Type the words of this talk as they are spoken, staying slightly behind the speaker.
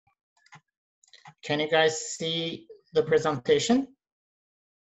Can you guys see the presentation?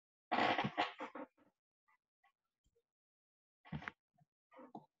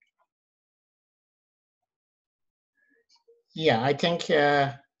 Yeah, I think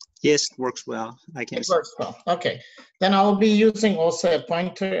yes, it works well. I can see. It works well. Okay, then I'll be using also a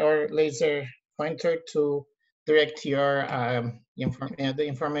pointer or laser pointer to direct your the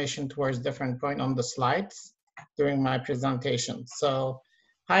information towards different point on the slides during my presentation. So,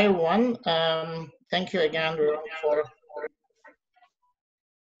 hi everyone. Thank you again for.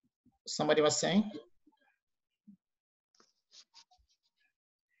 Somebody was saying.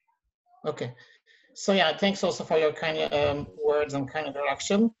 Okay. So yeah, thanks also for your kind words and kind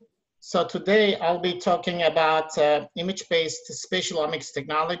introduction. So today I'll be talking about image-based spatial omics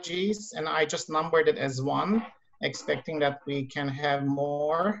technologies, and I just numbered it as 1, expecting that we can have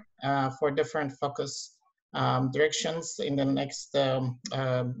more for different focus directions in the next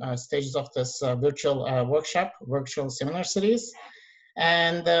stages of this virtual workshop, virtual seminar series.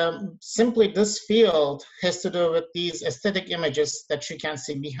 And simply this field has to do with these aesthetic images that you can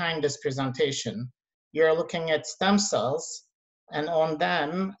see behind this presentation. You're looking at stem cells, and on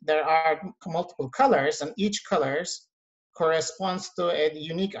them there are multiple colors, and each colors corresponds to a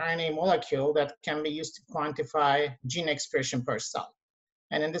unique RNA molecule that can be used to quantify gene expression per cell.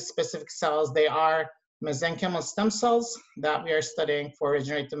 And in this specific cells, they are mesenchymal stem cells that we are studying for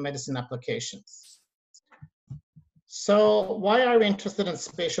regenerative medicine applications. So why are we interested in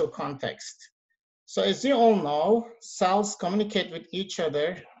spatial context? So as you all know, cells communicate with each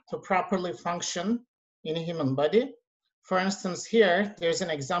other to properly function in a human body. For instance, here, there's an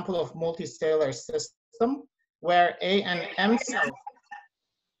example of multicellular system where A and M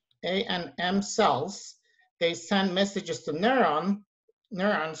cells, they send messages to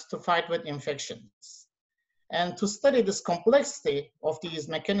neurons to fight with infections. And to study this complexity of these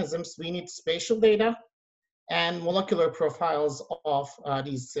mechanisms, we need spatial data and molecular profiles of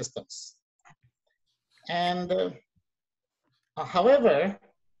these systems. And however,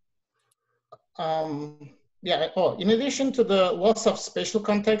 in addition to the loss of spatial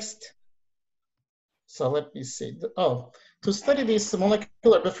context, so let me see. To study these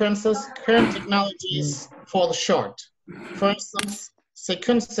molecular differences, current technologies fall short. For instance,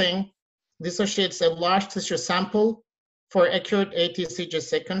 sequencing dissociates a large tissue sample for accurate ATCG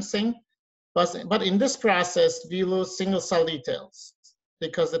sequencing. But in this process, we lose single cell details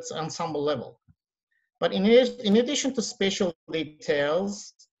because it's ensemble level. But in addition to spatial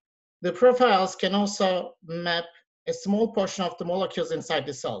details, the profiles can also map a small portion of the molecules inside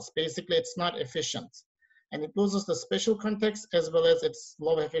the cells. Basically, it's not efficient. And it loses the spatial context as well as its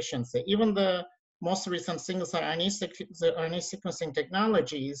low efficiency. Even the most recent single cell RNA sequencing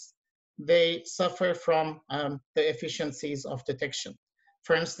technologies, they suffer from the efficiencies of detection.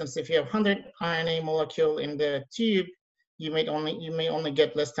 For instance, if you have 100 RNA molecule in the tube, you may only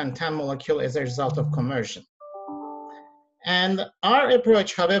get less than 10 molecule as a result of conversion. And our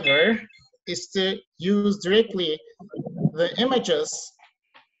approach, however, is to use directly the images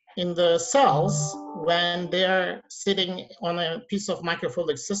in the cells when they are sitting on a piece of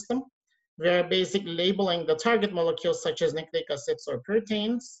microfluidic system. We are basically labeling the target molecules such as nucleic acids or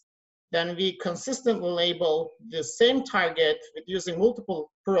proteins. Then we consistently label the same target with using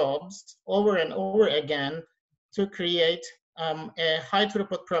multiple probes over and over again to create a high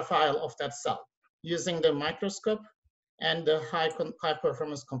throughput profile of that cell using the microscope and the high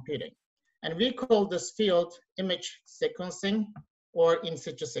performance computing. And we call this field image sequencing or in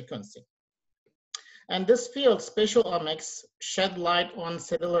situ sequencing. And this field, spatial omics, shed light on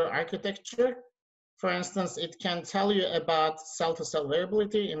cellular architecture. For instance, it can tell you about cell-to-cell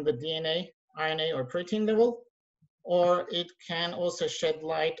variability in the DNA, RNA, or protein level, or it can also shed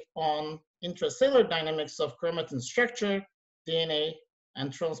light on intracellular dynamics of chromatin structure, DNA,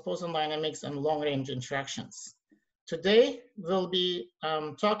 and transposon dynamics and long-range interactions. Today, we'll be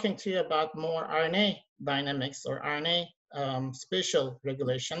talking to you about more RNA dynamics or RNA spatial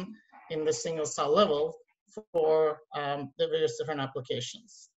regulation in the single cell level for the various different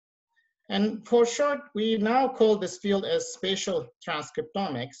applications. And for short, we now call this field as spatial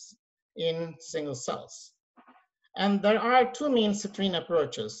transcriptomics in single cells. And there are 2 main citrine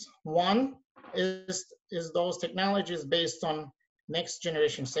approaches. One is those technologies based on next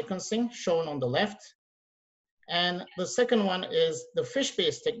generation sequencing shown on the left. And the second one is the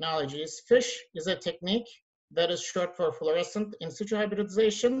FISH-based technologies. FISH is a technique that is short for fluorescent in situ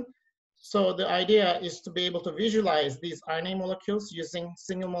hybridization. So the idea is to be able to visualize these RNA molecules using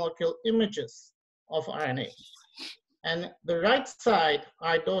single molecule images of RNA. And the right side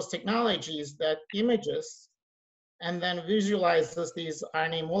are those technologies that images and then visualizes these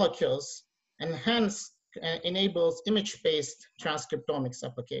RNA molecules and hence enables image-based transcriptomics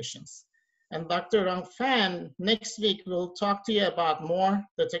applications. And Dr. Rong Fan next week will talk to you about more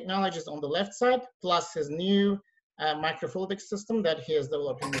the technologies on the left side, plus his new microfluidic system that he has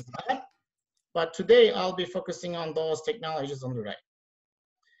developed in his lab. But today I'll be focusing on those technologies on the right.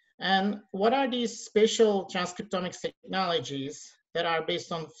 And what are these spatial transcriptomics technologies that are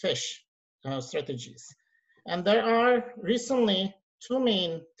based on FISH strategies? And there are recently two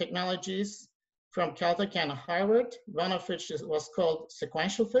main technologies from Caltech and Harvard, one of which was called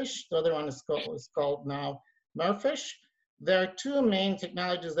sequential FISH, the other one is called now MERFISH. There are two main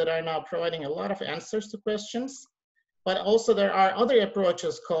technologies that are now providing a lot of answers to questions, but also there are other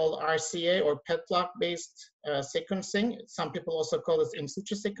approaches called RCA or PETLOC-based sequencing. Some people also call this in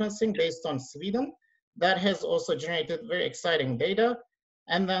situ sequencing based on Sweden. That has also generated very exciting data.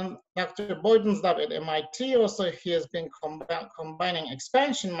 And then Dr. Boyden's lab at MIT also, he has been combining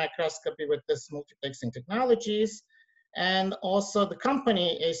expansion microscopy with this multiplexing technologies. And also the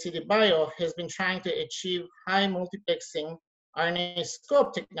company, ACD Bio, has been trying to achieve high multiplexing RNA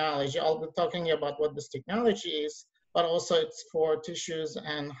scope technology. I'll be talking about what this technology is, but also it's for tissues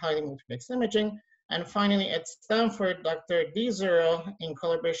and highly multiplex imaging. And finally at Stanford, Dr. D0 in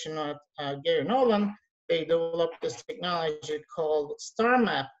collaboration with Gary Nolan, they developed this technology called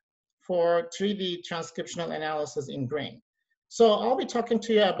StarMap for 3D transcriptional analysis in brain. So I'll be talking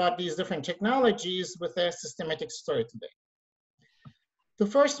to you about these different technologies with a systematic story today. The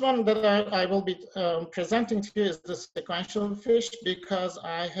first one that I will be presenting to you is the sequential FISH, because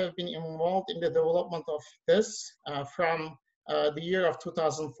I have been involved in the development of this from the year of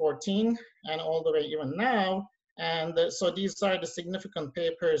 2014 and all the way even now. And so these are the significant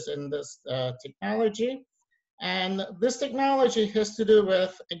papers in this technology. And this technology has to do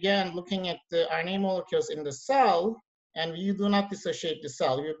with, again, looking at the RNA molecules in the cell, and you do not dissociate the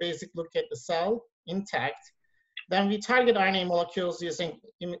cell. You basically look at the cell intact. Then we target RNA molecules using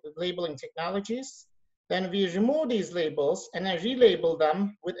labeling technologies. Then we remove these labels and then relabel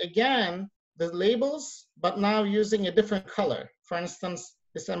them with, again, the labels, but now using a different color. For instance,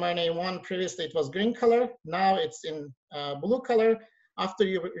 this mRNA1, previously it was green color, now it's in blue color. After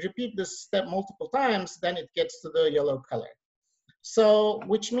you repeat this step multiple times, then it gets to the yellow color. So,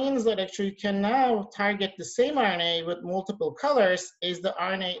 which means that actually you can now target the same RNA with multiple colors as the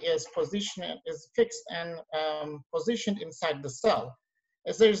RNA is fixed and positioned inside the cell.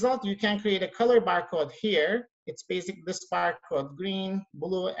 As a result, you can create a color barcode here. It's basically this barcode, green,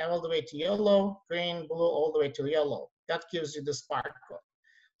 blue, all the way to yellow, green, blue, all the way to yellow. That gives you this barcode.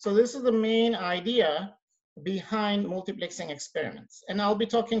 So this is the main idea behind multiplexing experiments. And I'll be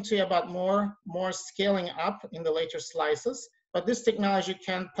talking to you about more scaling up in the later slices, but this technology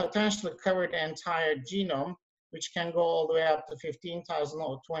can potentially cover the entire genome, which can go all the way up to 15,000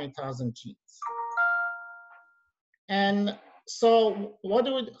 or 20,000 genes. And so what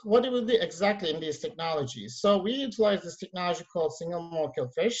do we do exactly in these technologies? So we utilize this technology called single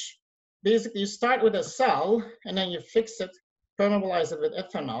molecule FISH. Basically, you start with a cell, and then you fix it, permeabilize it with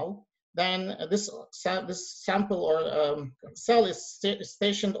ethanol. Then this sample or cell is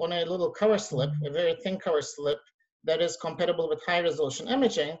stationed on a little cover slip, a very thin cover slip that is compatible with high resolution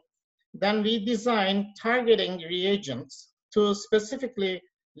imaging. Then we design targeting reagents to specifically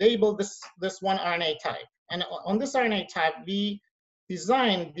label this one RNA type. And on this RNA type, we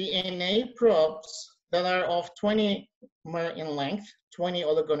design DNA probes that are of 20 mer in length, 20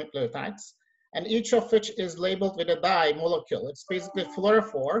 oligonucleotides, and each of which is labeled with a dye molecule. It's basically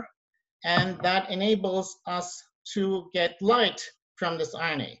fluorophore, and that enables us to get light from this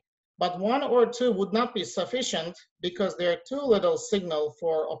RNA. But one or two would not be sufficient because there are too little signal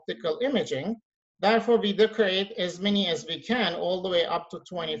for optical imaging. Therefore, we decorate as many as we can, all the way up to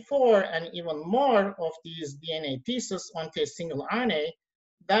 24 and even more of these DNA pieces onto a single RNA.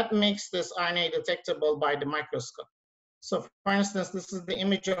 That makes this RNA detectable by the microscope. So for instance, this is the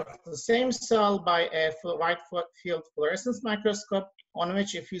image of the same cell by a wide field fluorescence microscope, on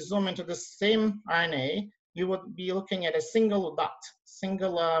which if you zoom into the same RNA, you would be looking at a single dot,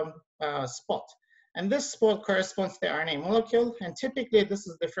 single spot. And this spot corresponds to the RNA molecule, and typically this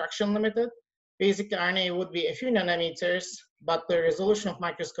is diffraction limited. Basic RNA would be a few nanometers, but the resolution of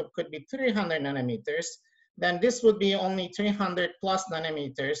microscope could be 300 nanometers. Then this would be only 300 plus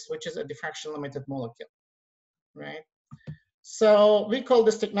nanometers, which is a diffraction limited molecule, right? So we call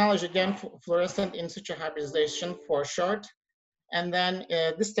this technology, again, fluorescent in situ hybridization for short. And then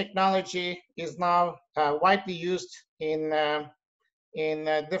this technology is now widely used in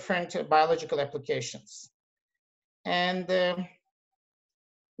different biological applications. And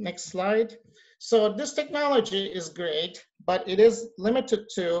next slide. So this technology is great, but it is limited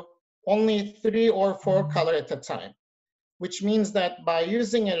to only 3 or 4 colors at a time, which means that by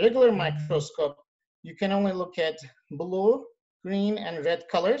using a regular microscope, you can only look at blue, green, and red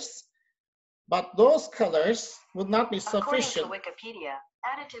colors. But those colors would not be sufficient. According to Wikipedia,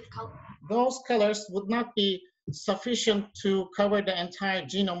 additive color. Those colors would not be sufficient to cover the entire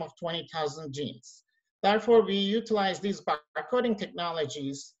genome of 20,000 genes. Therefore, we utilize these barcoding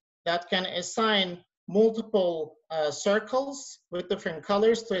technologies that can assign multiple circles with different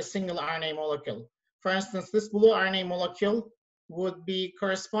colors to a single RNA molecule. For instance, this blue RNA molecule would be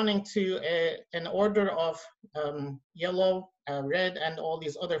corresponding to an order of yellow, red, and all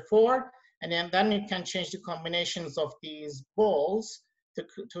these other 4. And then you can change the combinations of these balls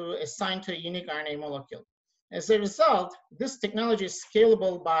to assign to a unique RNA molecule. As a result, this technology is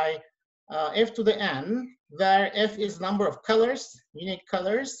scalable by f to the n, where f is number of colors, unique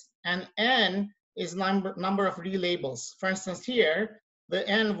colors, and n is number of relabels. For instance, here, the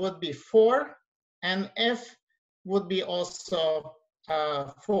n would be 4, and f would be also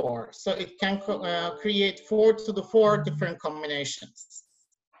 4. So it can create 4 to the 4 different combinations.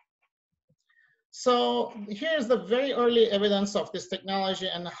 So here's the very early evidence of this technology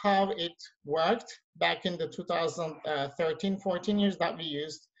and how it worked back in the 2013-14 years that we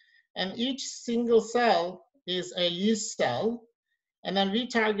used. And each single cell is a yeast cell. And then we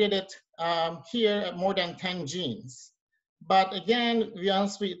targeted here more than 10 genes. But again,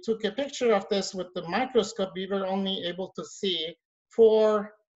 once we took a picture of this with the microscope, we were only able to see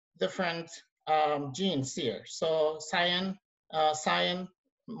 4 different genes here. So cyan,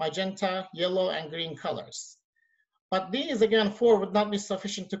 magenta, yellow, and green colors. But these, again, 4 would not be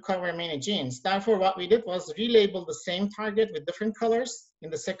sufficient to cover many genes. Therefore, what we did was relabel the same target with different colors in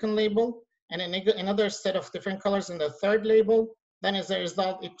the second label, and another set of different colors in the third label. Then as a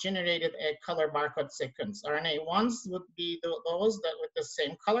result, it generated a color barcode sequence. RNA1s would be those that with the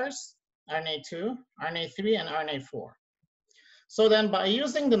same colors, RNA2, RNA3, and RNA4. So then by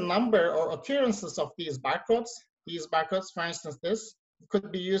using the number or occurrences of these barcodes, for instance, this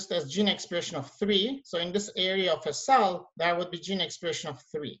could be used as gene expression of 3. So in this area of a cell, there would be gene expression of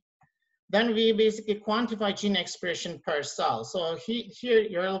 3. Then we basically quantify gene expression per cell. So here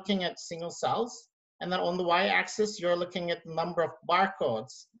you're looking at single cells. And then on the y-axis, you're looking at the number of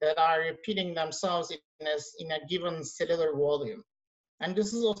barcodes that are repeating themselves in a given cellular volume. And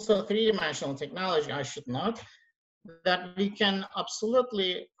this is also a 3-dimensional technology, I should note, that we can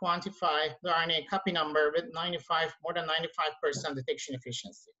absolutely quantify the RNA copy number with more than 95% detection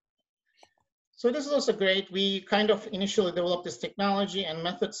efficiency. So this is also great. We kind of initially developed this technology and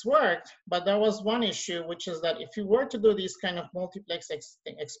methods worked, but there was one issue, which is that if you were to do these kind of multiplex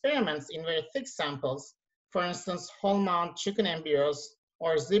experiments in very thick samples, for instance, whole mount chicken embryos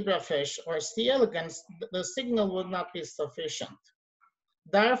or zebrafish or C. elegans, the signal would not be sufficient.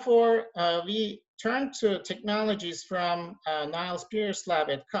 Therefore, we turned to technologies from Niles Pierce's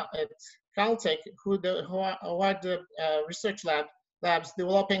lab at Caltech, who are the research labs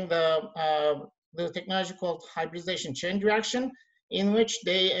developing the technology called hybridization chain reaction, in which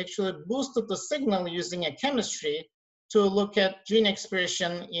they actually boosted the signal using a chemistry to look at gene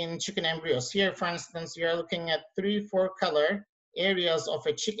expression in chicken embryos. Here, for instance, we are looking at 3-4 color areas of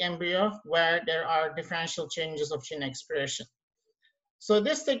a chick embryo where there are differential changes of gene expression. So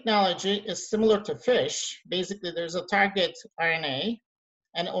this technology is similar to FISH. Basically, there's a target RNA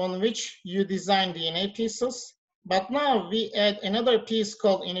and on which you design DNA pieces. But now we add another piece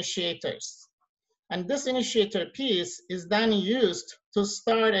called initiators. And this initiator piece is then used to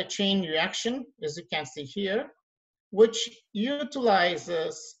start a chain reaction, as you can see here, which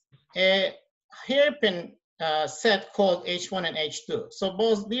utilizes a hairpin set called H1 and H2. So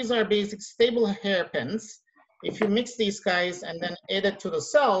both these are basic stable hairpins. If you mix these guys and then add it to the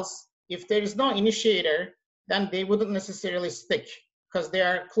cells, if there is no initiator, then they wouldn't necessarily stick because they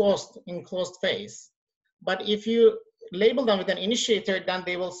are in closed phase. But if you label them with an initiator, then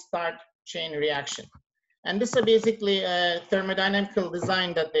they will start chain reaction. And this is basically a thermodynamical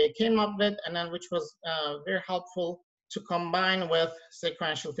design that they came up with, and then which was very helpful to combine with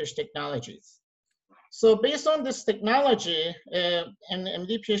sequential FISH technologies. So based on this technology, and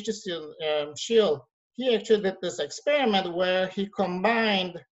MD PhD Shield, he actually did this experiment where he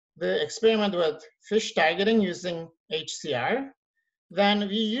combined the experiment with FISH targeting using HCR. Then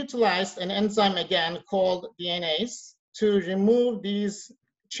we utilized an enzyme again called DNase to remove these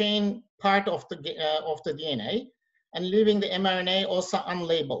chain part of the DNA and leaving the mRNA also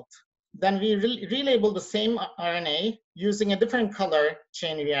unlabeled. Then we relabeled the same RNA using a different color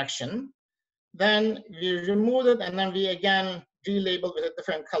chain reaction. Then we removed it and then we again relabeled with a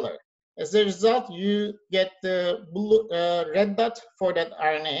different color. As a result, you get the blue, red dot for that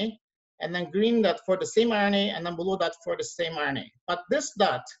RNA, and then green dot for the same RNA, and then blue dot for the same RNA. But this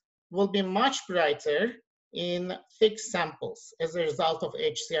dot will be much brighter in thick samples as a result of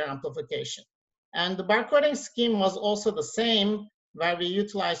HCR amplification. And the barcoding scheme was also the same, where we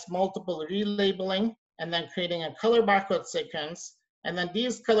utilized multiple relabeling and then creating a color barcode sequence. And then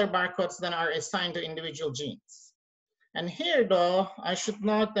these color barcodes then are assigned to individual genes. And here, though, I should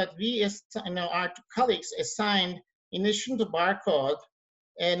note that we, our colleagues assigned, in addition to barcode,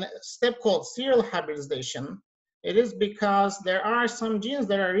 a step called serial hybridization. It is because there are some genes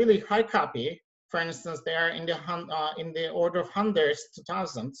that are really high copy. For instance, they are in the order of hundreds to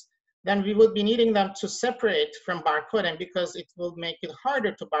thousands. Then we would be needing them to separate from barcoding because it will make it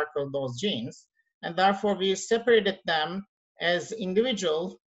harder to barcode those genes. And therefore, we separated them as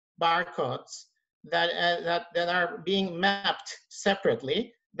individual barcodes that are being mapped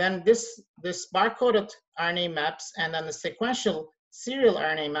separately. Then this barcoded RNA maps and then the sequential serial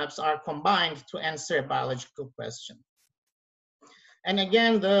RNA maps are combined to answer a biological question. And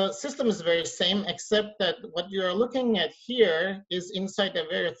again, the system is very same, except that what you're looking at here is inside a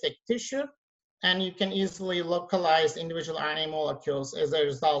very thick tissue, and you can easily localize individual RNA molecules as a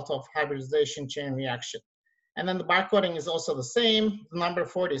result of hybridization chain reaction. And then the barcoding is also the same. The number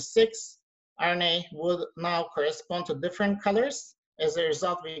 46 RNA would now correspond to different colors. As a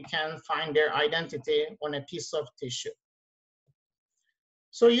result, we can find their identity on a piece of tissue.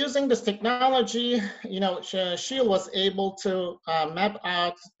 So using this technology, Shield was able to map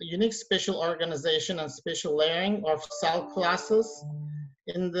out unique spatial organization and spatial layering of cell classes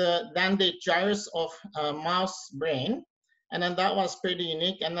in the dendrite gyrus of mouse brain. And then that was pretty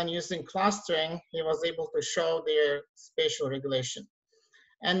unique. And then using clustering, he was able to show their spatial regulation.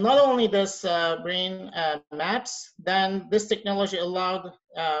 And not only this brain maps, then this technology allowed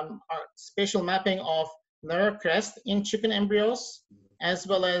our spatial mapping of neurocrest in chicken embryos, as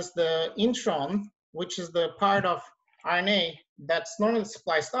well as the intron, which is the part of RNA that's normally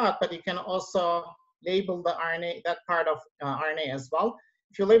spliced out, but you can also label the RNA, that part of RNA as well.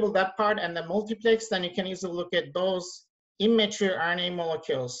 If you label that part and the multiplex, then you can easily look at those immature RNA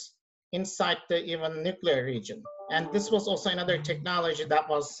molecules inside the even nuclear region. And this was also another technology that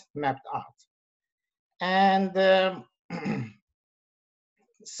was mapped out. And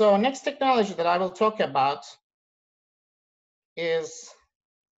so next technology that I will talk about is,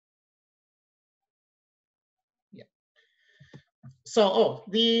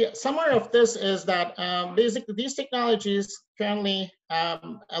 the summary of this is that basically these technologies currently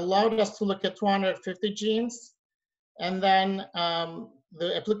allowed us to look at 250 genes, and then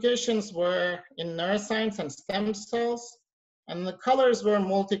the applications were in neuroscience and stem cells, and the colors were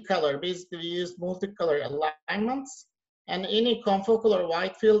multicolor. Basically, we used multicolor alignments, and any confocal or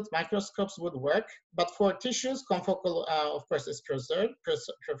wide field microscopes would work. But for tissues, confocal, of course, is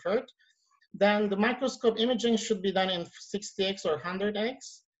preferred. Then the microscope imaging should be done in 60x or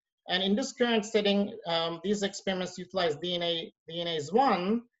 100x. And in this current setting, these experiments utilize DNase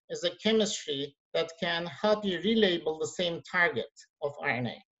 1 as a chemistry that can help you relabel the same target of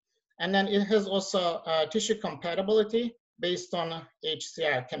RNA. And then it has also tissue compatibility based on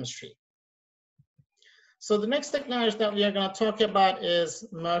HCR chemistry. So the next technology that we are going to talk about is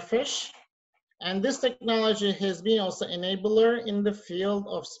MERFISH. And this technology has been also enabler in the field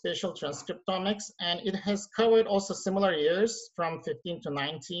of spatial transcriptomics, and it has covered also similar years from 15 to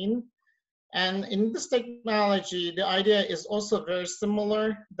 19. And in this technology, the idea is also very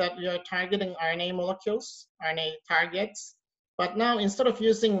similar, that we are targeting RNA molecules, RNA targets. But now instead of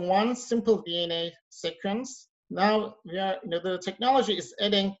using one simple DNA sequence, now we are, the technology is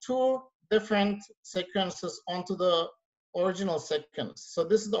adding two different sequences onto the original sequence. So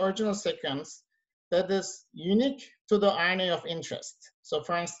this is the original sequence that is unique to the RNA of interest. So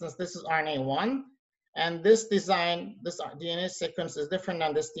for instance, this is RNA1, and this design, this DNA sequence is different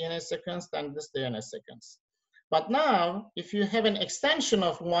than this DNA sequence than this DNA sequence. But now, if you have an extension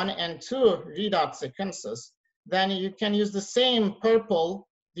of 1 and 2 readout sequences, then you can use the same purple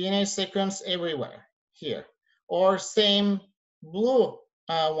DNA sequence everywhere here, or same blue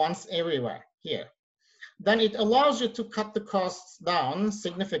ones everywhere here. Then it allows you to cut the costs down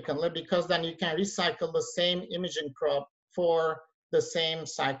significantly, because then you can recycle the same imaging probe for the same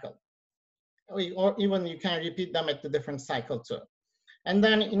cycle. Or even you can repeat them at the different cycle too. And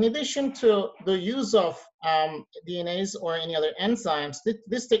then in addition to the use of DNase or any other enzymes,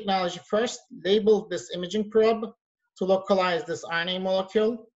 this technology first labeled this imaging probe to localize this RNA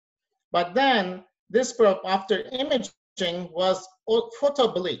molecule. But then this probe, after imaging, was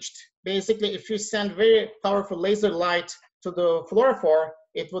photo bleached. Basically, if you send very powerful laser light to the fluorophore,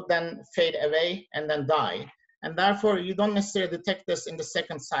 it would then fade away and then die. And therefore, you don't necessarily detect this in the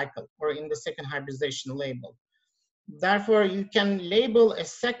second cycle or in the second hybridization label. Therefore, you can label a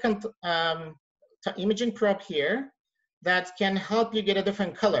second imaging probe here that can help you get a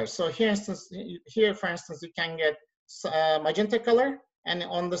different color. So here, for instance, you can get magenta color, and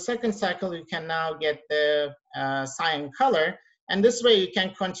on the second cycle, you can now get the cyan color. And this way, you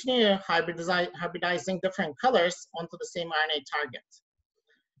can continue hybridizing different colors onto the same RNA target.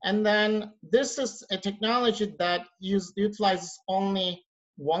 And then this is a technology that utilizes only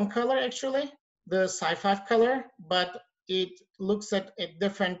one color, actually, the Psi5 color, but it looks at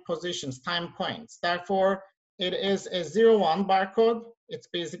different positions, time points. Therefore, it is a 0-1 barcode. It's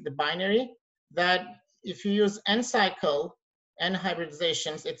basically binary that if you use n cycle, n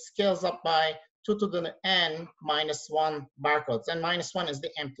hybridizations, it scales up by 2 to the n minus 1 barcodes, and minus 1 is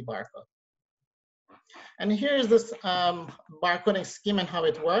the empty barcode. And here's this barcoding scheme and how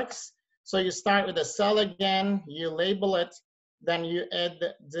it works. So you start with a cell again, you label it, then you add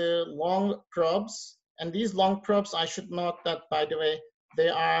the long probes. And these long probes, I should note that, by the way, they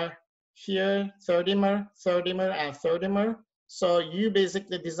are here 30-mer, 30-mer, and 30-mer. So you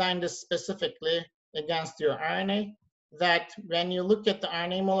basically design this specifically against your RNA, that when you look at the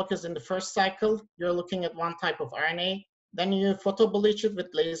RNA molecules in the first cycle, you're looking at one type of RNA. Then you photobleach it with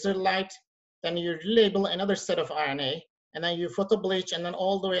laser light. Then you relabel another set of RNA, and then you photobleach, and then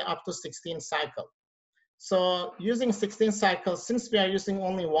all the way up to 16 cycle. So using 16 cycles, since we are using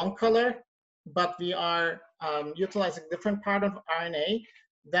only one color, but we are utilizing different part of RNA,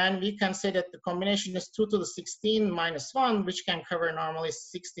 then we can say that the combination is 2 to the 16 minus 1, which can cover normally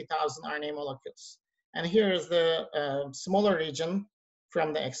 60,000 RNA molecules. And here is the smaller region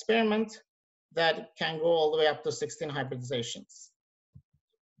from the experiment that can go all the way up to 16 hybridizations.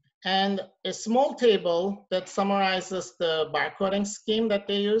 And a small table that summarizes the barcoding scheme that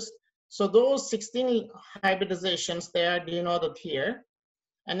they used. So those 16 hybridizations, they are denoted here.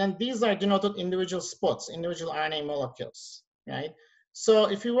 And then these are denoted individual spots, individual RNA molecules, right? So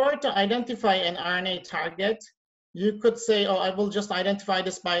if you were to identify an RNA target, you could say, oh, I will just identify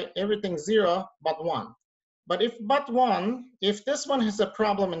this by everything 0 but 1. But if this one has a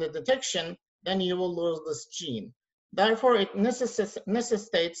problem in the detection, then you will lose this gene. Therefore, it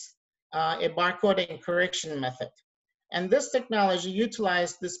necessitates a barcoding correction method. And this technology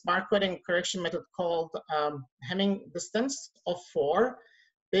utilized this barcoding correction method called Hamming distance of 4.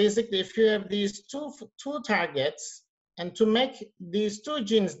 Basically, if you have these two targets, and to make these two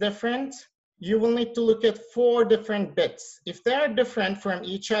genes different, you will need to look at 4 different bits. If they are different from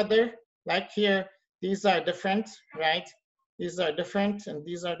each other, like here, these are different, right? These are different, and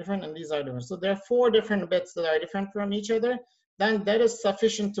these are different, and these are different. So there are 4 different bits that are different from each other. Then that is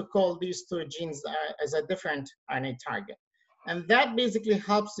sufficient to call these 2 genes as a different RNA target. And that basically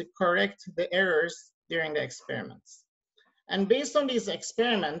helps to correct the errors during the experiments. And based on these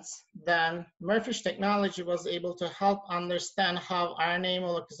experiments, then Murphy's technology was able to help understand how RNA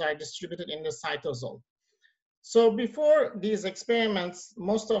molecules are distributed in the cytosol. So before these experiments,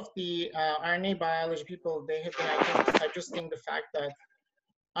 most of the RNA biology people, they have been suggesting the fact that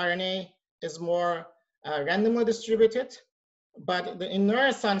RNA is more randomly distributed. But in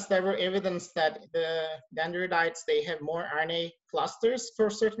neuroscience, there were evidence that the dendrites, they have more RNA clusters for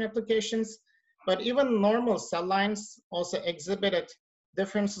certain applications. But even normal cell lines also exhibited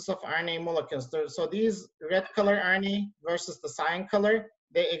differences of RNA molecules. So these red color RNA versus the cyan color,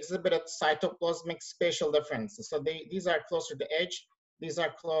 they exhibited cytoplasmic spatial differences. So these are closer to edge, these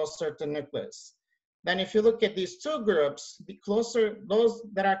are closer to nucleus. Then if you look at these 2 groups, those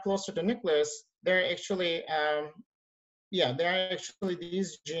that are closer to nucleus, they're actually, they're actually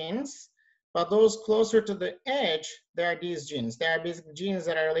these genes. But those closer to the edge, they are these genes. They are basically genes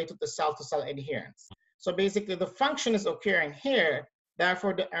that are related to cell-to-cell adherence. So basically, the function is occurring here.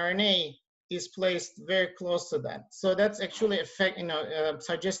 Therefore, the RNA is placed very close to that. So that's actually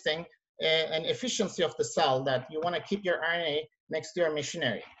suggesting an efficiency of the cell, that you want to keep your RNA next to your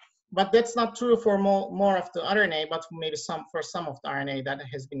machinery. But that's not true for more of the RNA, but maybe for some of the RNA that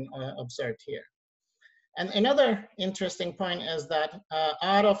has been observed here. And another interesting point is that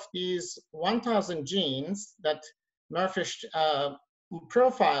out of these 1,000 genes that Murphy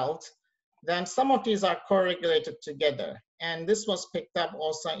profiled, then some of these are correlated together. And this was picked up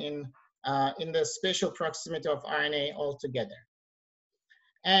also in the spatial proximity of RNA altogether.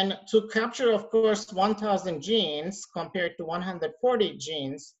 And to capture, of course, 1,000 genes compared to 140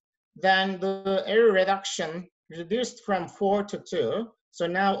 genes, then the error reduction reduced from 4 to 2. So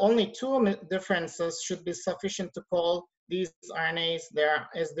now only 2 differences should be sufficient to call these RNAs there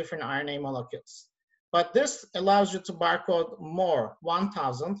as different RNA molecules. But this allows you to barcode more,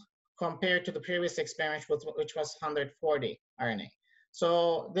 1,000, compared to the previous experiment, which was 140 RNA.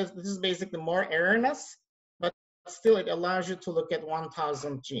 So this is basically more erroneous, but still it allows you to look at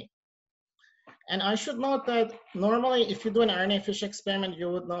 1,000 gene. And I should note that normally, if you do an RNA fish experiment, you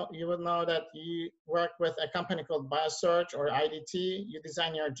would know that you work with a company called Biosearch or IDT. You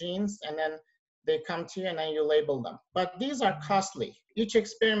design your genes, and then they come to you, and then you label them. But these are costly. Each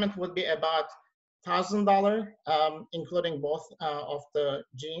experiment would be about $1,000, including both of the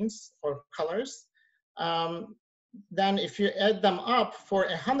genes or colors. Then if you add them up for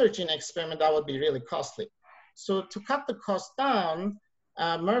a 100-gene experiment, that would be really costly. So to cut the cost down,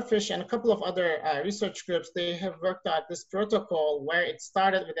 Murfish and a couple of other research groups, they have worked out this protocol where it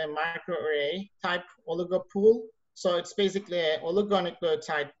started with a microarray type oligo pool. So it's basically an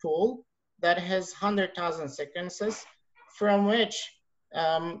oligonucleotide pool that has 100,000 sequences, from which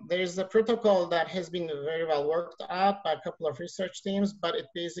there is a protocol that has been very well worked out by a couple of research teams, but it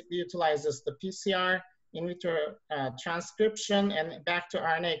basically utilizes the PCR, in vitro transcription, and back to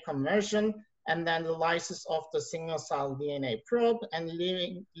RNA conversion, and then the lysis of the single cell DNA probe, and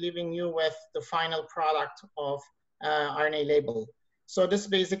leaving you with the final product of RNA label. So this is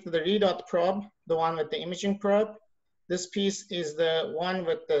basically the readout probe, the one with the imaging probe. This piece is the one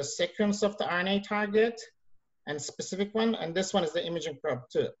with the sequence of the RNA target and specific one, and this one is the imaging probe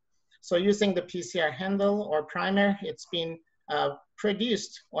too. So using the PCR handle or primer, it's been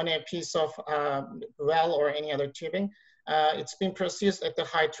produced on a piece of well or any other tubing. It's been processed at the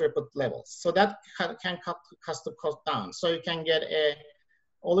high throughput levels. So that can cut the cost down. So you can get a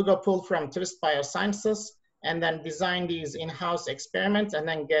oligo pool from Twist Biosciences and then design these in-house experiments and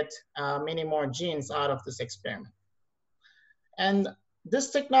then get many more genes out of this experiment. And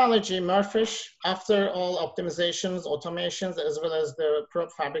this technology, Murfish, after all optimizations, automations, as well as the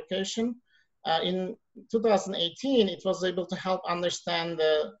probe fabrication, in 2018, it was able to help understand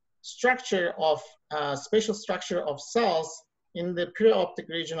the structure of spatial structure of cells in the perioptic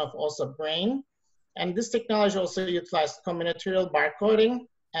region of also brain. And this technology also utilized combinatorial barcoding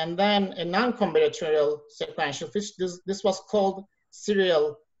and then a non-combinatorial sequential fish. This was called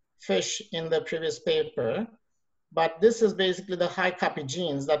serial fish in the previous paper. But this is basically the high copy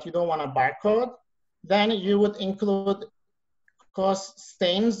genes that you don't want to barcode. Then you would include cause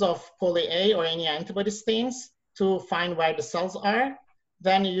stains of poly A or any antibody stains to find where the cells are.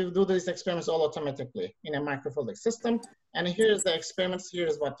 Then you do these experiments all automatically in a microfluidic system. And here's the experiments,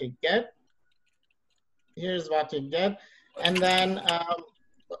 here's what you get. Here's what you get. And then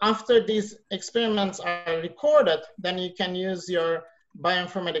after these experiments are recorded, then you can use your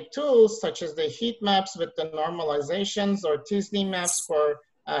bioinformatic tools such as the heat maps with the normalizations or TSD maps for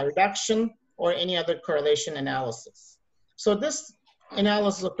reduction or any other correlation analysis. So this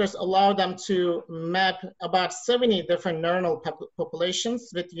analysis, of course, allowed them to map about 70 different neuronal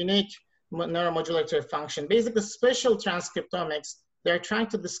populations with unique neuromodulatory function. Basically, spatial transcriptomics, they're trying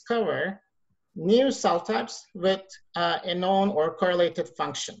to discover new cell types with a known or correlated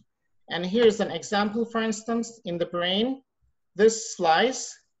function. And here's an example, for instance, in the brain. This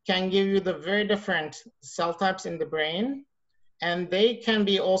slice can give you the very different cell types in the brain, and they can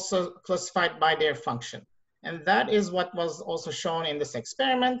be also classified by their function. And that is what was also shown in this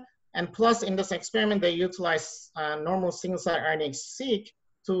experiment. And plus in this experiment, they utilize normal single-cell RNA-seq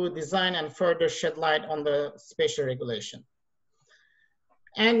to design and further shed light on the spatial regulation.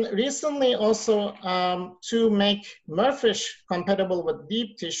 And recently also to make Murfish compatible with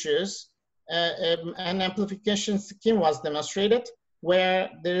deep tissues, an amplification scheme was demonstrated where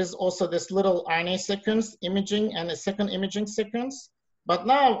there is also this little RNA sequence imaging and a second imaging sequence. But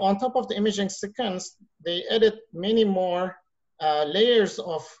now on top of the imaging sequence, they added many more layers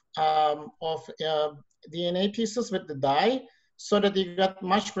of DNA pieces with the dye so that you got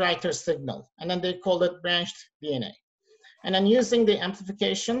much brighter signal. And then they called it branched DNA. And then using the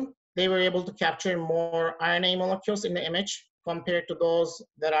amplification, they were able to capture more RNA molecules in the image compared to those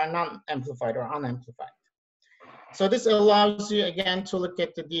that are non-amplified or unamplified. So this allows you again to look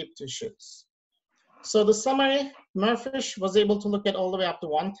at the deep tissues. So the summary, Murfish was able to look at all the way up to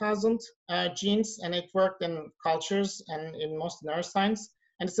 1,000 genes, and it worked in cultures and in most neuroscience.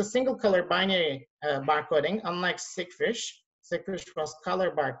 And it's a single color binary barcoding, unlike SIGFISH. SIGFISH was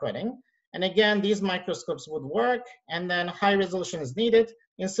color barcoding. And again, these microscopes would work, and then high resolution is needed.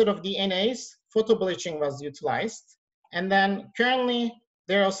 Instead of DNAs, photo-bleaching was utilized. And then currently,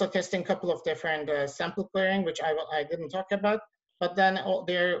 they're also testing a couple of different sample clearing, which I didn't talk about. But then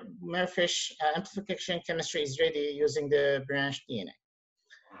their Murfish amplification chemistry is ready using the branched DNA.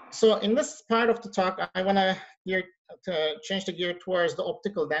 So in this part of the talk, I want to change the gear towards the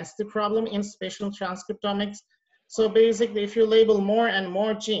optical density problem in spatial transcriptomics. So basically, if you label more and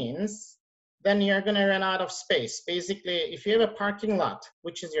more genes, then you're going to run out of space. Basically, if you have a parking lot,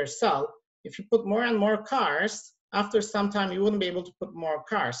 which is your cell, if you put more and more cars, after some time, you wouldn't be able to put more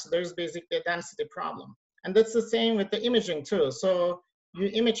cars. So there's basically a density problem. And that's the same with the imaging too. So you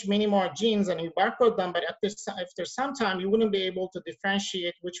image many more genes and you barcode them, but after some time, you wouldn't be able to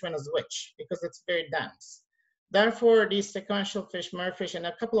differentiate which one is which because it's very dense. Therefore, these sequential fish, merfish, and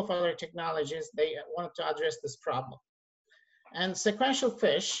a couple of other technologies, they wanted to address this problem. And sequential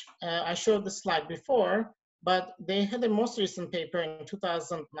fish, I showed this slide before, but they had a most recent paper in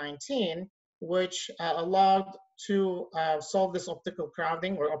 2019, which allowed to solve this optical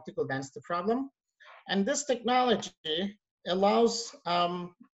crowding or optical density problem. And this technology allows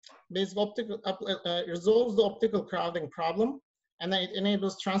this resolves the optical crowding problem, and then it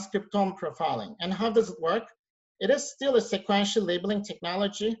enables transcriptome profiling. And how does it work? It is still a sequential labeling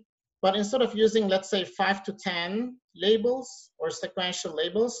technology, but instead of using, let's say, 5 to 10 labels or sequential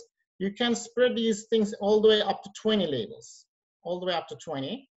labels, you can spread these things all the way up to 20 labels, all the way up to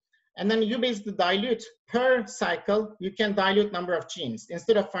 20. And then you basically dilute per cycle, you can dilute number of genes.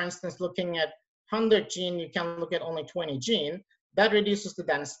 Instead of, for instance, looking at 100 gene, you can look at only 20 gene. That reduces the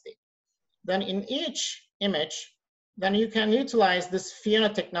density. Then in each image, then you can utilize this Fiona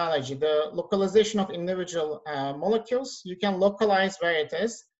technology, the localization of individual molecules. You can localize where it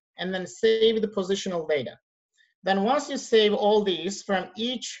is and then save the positional data. Then once you save all these from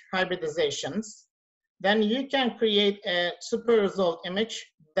each hybridizations, then you can create a super resolved image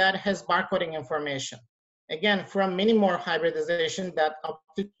that has barcoding information. Again, from many more hybridization that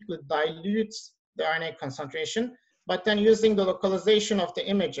optically dilutes the RNA concentration, but then using the localization of the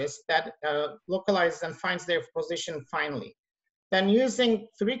images that localizes and finds their position finally. Then using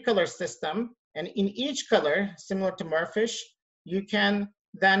 3-color system, and in each color, similar to merfish, you can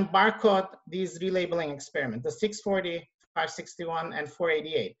then barcode these relabeling experiments, the 640, 561, and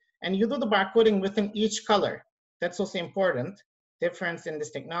 488. And you do the barcoding within each color. That's also important difference in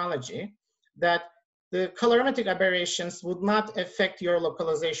this technology, that the colorimetric aberrations would not affect your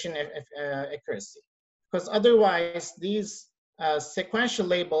localization accuracy. Because otherwise, these sequential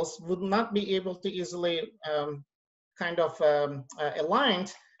labels would not be able to easily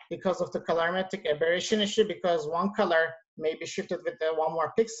aligned because of the colorimetric aberration issue, because one color may be shifted with one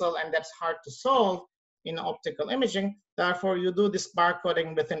more pixel, and that's hard to solve in optical imaging. Therefore, you do this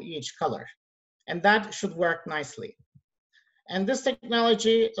barcoding within each color, and that should work nicely. And this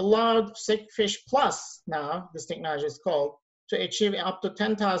technology allowed SigFish Plus, now this technology is called, to achieve up to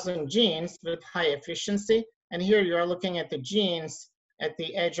 10,000 genes with high efficiency. And here you are looking at the genes at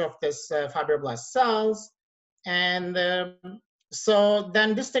the edge of this fibroblast cells. And so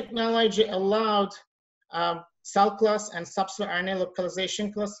then this technology allowed cell class and subcellular RNA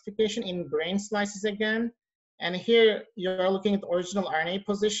localization classification in brain slices again. And here you're looking at original RNA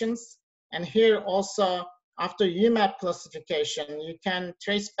positions. And here also, after UMAP classification, you can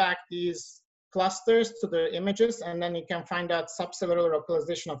trace back these clusters to the images, and then you can find out subcellular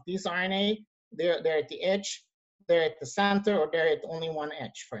localization of these RNA. They're at the edge, they're at the center, or they're at only one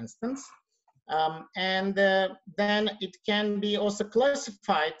edge, for instance. Then it can be also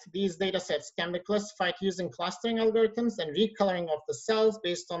classified, these data sets can be classified using clustering algorithms and recoloring of the cells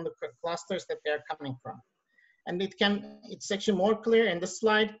based on the clusters that they're coming from. And it's actually more clear in this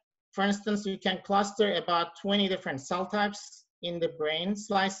slide. For instance, you can cluster about 20 different cell types in the brain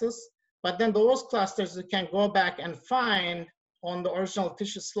slices, but then those clusters you can go back and find on the original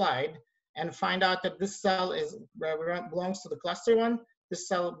tissue slide and find out that this cell belongs to the cluster 1, this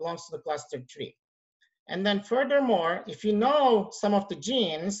cell belongs to the cluster 3. And then furthermore, if you know some of the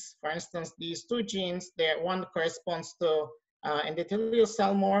genes, for instance, these 2 genes, one corresponds to endothelial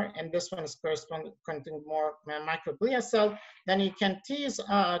cell more, and this one is corresponding more microglia cell, then you can tease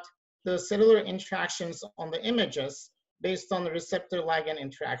out the cellular interactions on the images based on the receptor ligand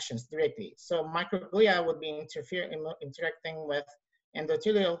interactions directly. So microglia would be interacting with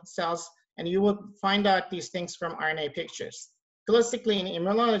endothelial cells, and you would find out these things from RNA pictures. Classically in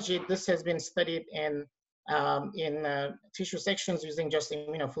immunology, this has been studied in tissue sections using just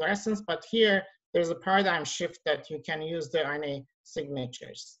immunofluorescence, but here there's a paradigm shift that you can use the RNA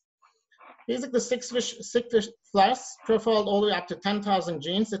signatures. Basically, SigFish Plus profiled all the way up to 10,000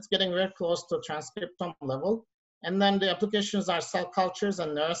 genes. It's getting very close to transcriptome level. And then the applications are cell cultures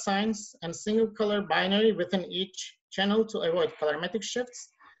and neuroscience, and single color binary within each channel to avoid colorimetric shifts,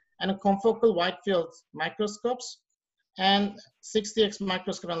 and confocal wide field microscopes. And 60x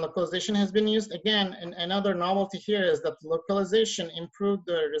microscope and localization has been used. Again, and another novelty here is that localization improved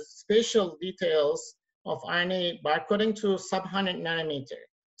the spatial details of RNA barcoding to sub-100 nanometer.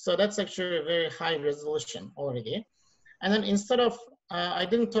 So that's actually a very high resolution already. And then instead of, I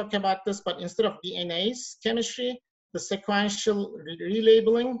didn't talk about this, but instead of DNA's chemistry, the sequential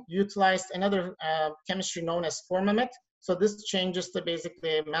relabeling utilized another chemistry known as formamet. So this changes the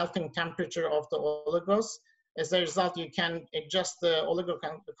basically melting temperature of the oligos. As a result, you can adjust the oligo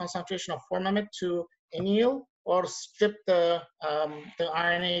concentration of formamet to anneal or strip the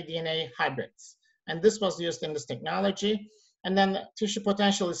RNA DNA hybrids. And this was used in this technology. And then tissue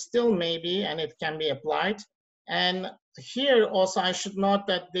potential is still maybe, and it can be applied. And here also I should note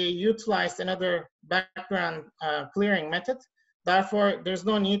that they utilized another background clearing method. Therefore, there's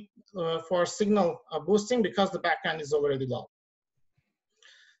no need for signal boosting because the background is already low.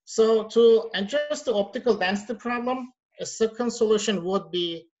 So to address the optical density problem, a second solution would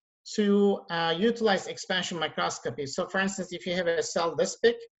be to utilize expansion microscopy. So for instance, if you have a cell this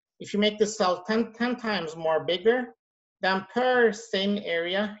big, if you make the cell 10 times more bigger, then per same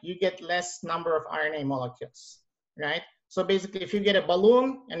area, you get less number of RNA molecules, right? So basically, if you get a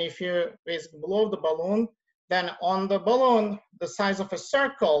balloon, and if you basically blow the balloon, then on the balloon, the size of a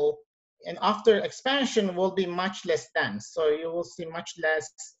circle, and after expansion will be much less dense. So you will see much less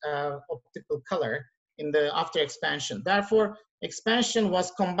optical color in the after expansion. Therefore, expansion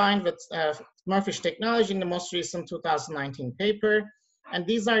was combined with Murphy's technology in the most recent 2019 paper. And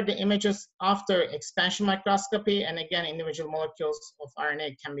these are the images after expansion microscopy. And again, individual molecules of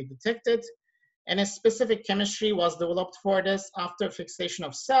RNA can be detected. And a specific chemistry was developed for this. After fixation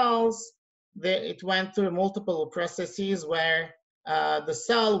of cells, it went through multiple processes where the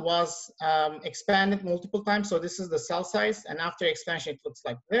cell was expanded multiple times. So this is the cell size. And after expansion, it looks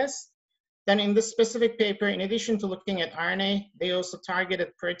like this. Then in this specific paper, in addition to looking at RNA, they also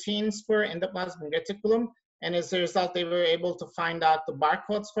targeted proteins for endoplasmic reticulum. And as a result, they were able to find out the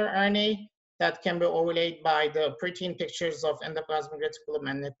barcodes for RNA that can be overlaid by the protein pictures of endoplasmic reticulum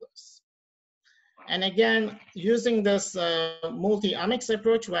and nucleus. And again, using this multi-omics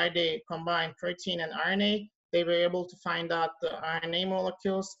approach where they combine protein and RNA, they were able to find out the RNA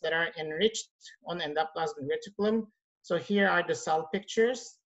molecules that are enriched on endoplasmic reticulum. So here are the cell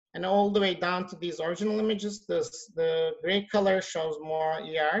pictures. And all the way down to these original images, the gray color shows more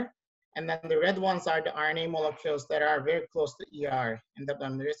ER. And then the red ones are the RNA molecules that are very close to ER in the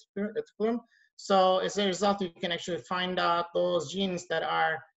reticulum. So as a result, you can actually find out those genes that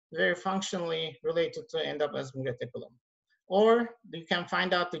are very functionally related to endoplasmic reticulum. Or you can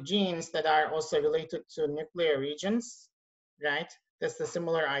find out the genes that are also related to nuclear regions, right? That's a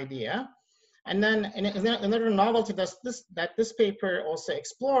similar idea. And then another novelty that this paper also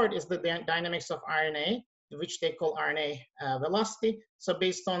explored is the dynamics of RNA, which they call RNA velocity. So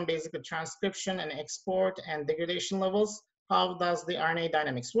based on basically transcription and export and degradation levels, how does the RNA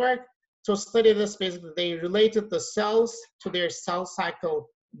dynamics work? To study this, basically they related the cells to their cell cycle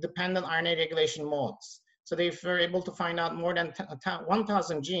dependent RNA regulation modes. So they were able to find out more than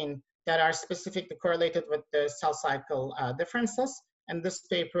 1,000 genes that are specifically correlated with the cell cycle differences. And this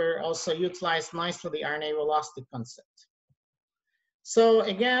paper also utilized nicely the RNA velocity concept. So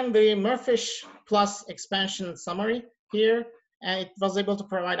again, the Murphy's plus expansion summary here, and it was able to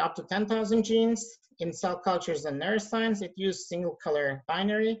provide up to 10,000 genes in cell cultures and neuroscience. It used single color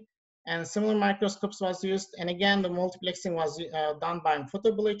binary, and similar microscopes was used. And again, the multiplexing was done by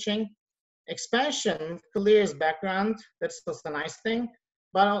photobleaching. Expansion clears background. That's just a nice thing.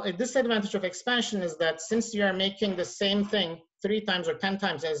 But a disadvantage of expansion is that since you are making the same thing 3 times or 10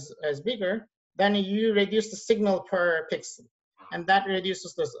 times as bigger, then you reduce the signal per pixel. And that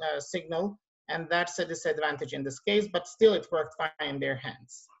reduces the signal. And that's a disadvantage in this case, but still it worked fine in their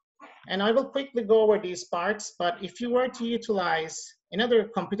hands. And I will quickly go over these parts, but if you were to utilize another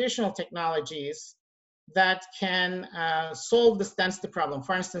computational technologies that can solve this density problem.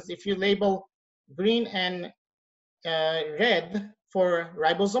 For instance, if you label green and red for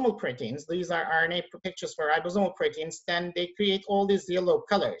ribosomal proteins, these are RNA pictures for ribosomal proteins, then they create all these yellow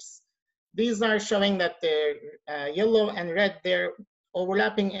colors. These are showing that the yellow and red, they're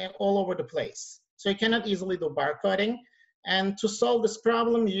overlapping all over the place. So you cannot easily do barcoding. And to solve this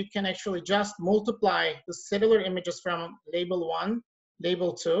problem, you can actually just multiply the cellular images from label 1,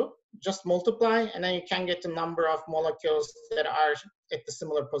 label 2, just multiply, and then you can get the number of molecules that are at the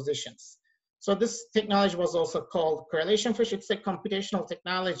similar positions. So this technology was also called correlation fish. It's a computational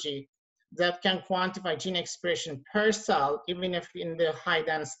technology that can quantify gene expression per cell, even if in the high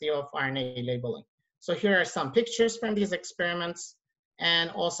density of RNA labeling. So here are some pictures from these experiments,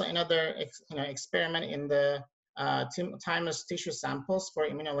 and also another experiment in the thymus tissue samples for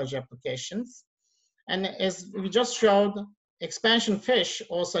immunology applications. And as we just showed, expansion fish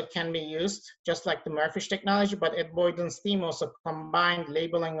also can be used, just like the Murphy's technology, but Ed Boyd and Steam also combined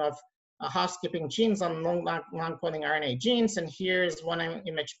labeling of housekeeping genes on non-coding RNA genes. And here's one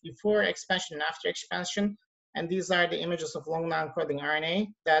image before expansion and after expansion. And these are the images of long non-coding RNA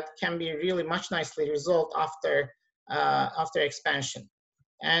that can be really much nicely resolved after, after expansion.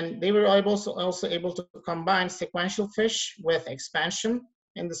 And they were also able to combine sequential fish with expansion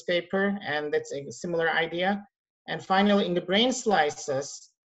in this paper, and that's a similar idea. And finally, in the brain slices,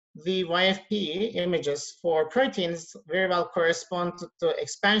 the YFP images for proteins very well correspond to the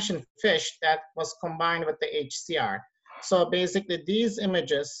expansion fish that was combined with the HCR. So basically these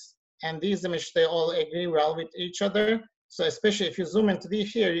images and these images, they all agree well with each other. So especially if you zoom into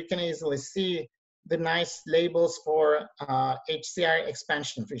here, you can easily see the nice labels for HCR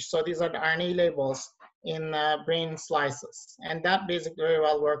expansion fish. So these are the RNA labels in brain slices. And that basically very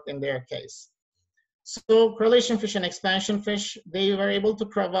well worked in their case. So correlation fish and expansion fish, they were able to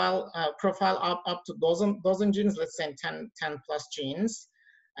profile up to dozen genes, let's say 10 plus genes.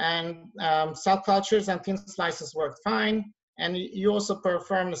 And cell cultures and thin slices worked fine. And you also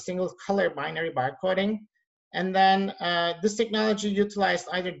performed a single color binary barcoding. And then this technology utilized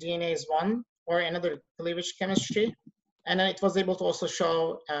either DNase 1 or another cleavage chemistry. And then it was able to also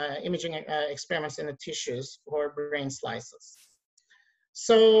show imaging experiments in the tissues for brain slices.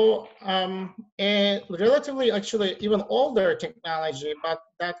 So a relatively actually even older technology, but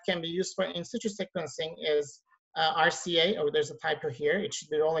that can be used for in situ sequencing is RCA, or there's a typo here, it should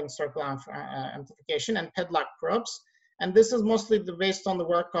be rolling circle amplification, and PEDLOC probes. And this is mostly based on the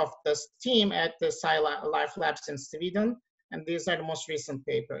work of this team at the Life Labs in Sweden. And these are the most recent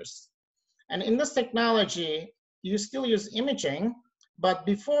papers. And in this technology, you still use imaging, but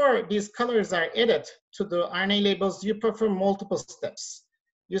before these colors are added to the RNA labels, you perform multiple steps.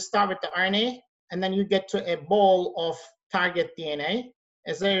 You start with the RNA, and then you get to a ball of target DNA.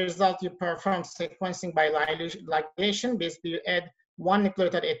 As a result, you perform sequencing by ligation. Basically, you add one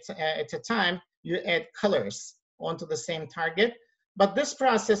nucleotide at a time, you add colors onto the same target. But this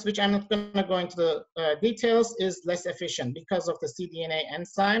process, which I'm not going to go into the details, is less efficient because of the cDNA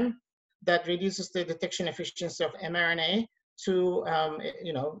enzyme that reduces the detection efficiency of mRNA to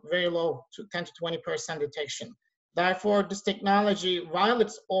very low, to 10 to 20% detection. Therefore, this technology, while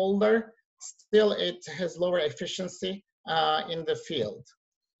it's older, still it has lower efficiency in the field.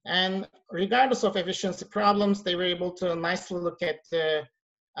 And regardless of efficiency problems, they were able to nicely look at the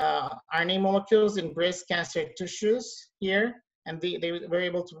RNA molecules in breast cancer tissues here. And they were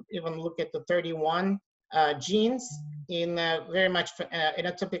able to even look at the 31 genes in very much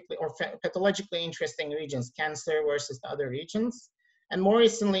phenotypically or pathologically interesting regions, cancer versus the other regions. And more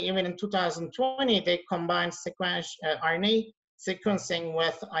recently, even in 2020, they combined RNA sequencing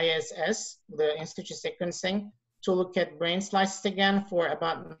with ISS, the in situ sequencing, to look at brain slices again for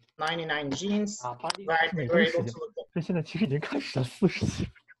about 99 genes, where they were able to look at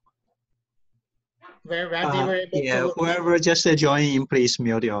where they were able to look whoever just joined in, please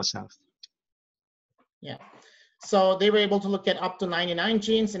mute yourself. Yeah. So they were able to look at up to 99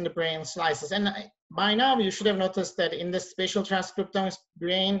 genes in the brain slices. And by now, you should have noticed that in the spatial transcriptomics,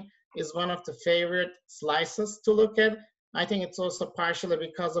 brain is one of the favorite slices to look at. I think it's also partially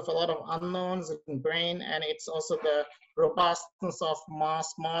because of a lot of unknowns in brain, and it's also the robustness of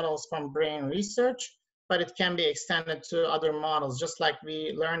mouse models from brain research, but it can be extended to other models. Just like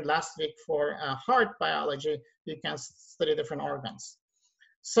we learned last week for heart biology, you can study different organs.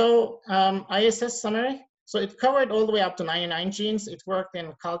 So ISS summary. So it covered all the way up to 99 genes. It worked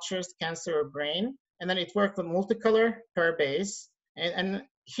in cultures, cancer, or brain. And then it worked with multicolor per base. And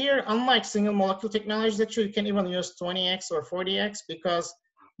here, unlike single molecule technologies, actually you can even use 20x or 40x, because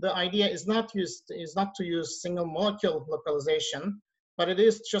the idea is not to use single molecule localization, but it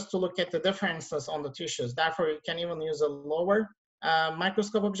is just to look at the differences on the tissues. Therefore, you can even use a lower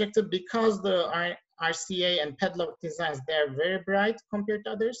microscope objective, because the RCA and PEDLOC designs, they're very bright compared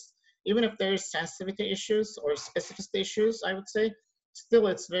to others. Even if there is sensitivity issues or specificity issues, I would say, still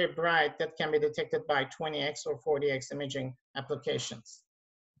it's very bright that can be detected by 20x or 40x imaging applications.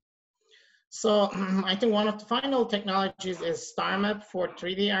 So I think one of the final technologies is StarMap for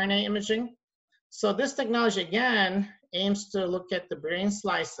 3D RNA imaging. So this technology, again, aims to look at the brain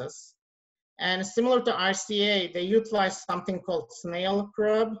slices. And similar to RCA, they utilize something called snail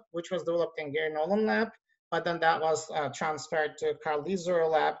probe, which was developed in Gary Nolan lab, but then that was transferred to Carl Lieser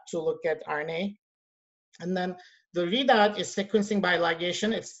lab to look at RNA. And then the readout is sequencing by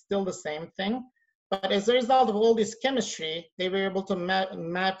ligation. It's still the same thing. But as a result of all this chemistry, they were able to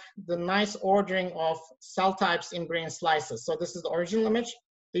map the nice ordering of cell types in brain slices. So this is the original image.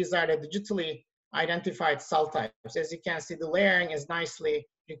 These are the digitally identified cell types. As you can see, the layering is nicely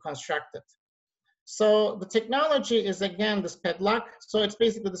reconstructed. So the technology is, again, this padlock. So it's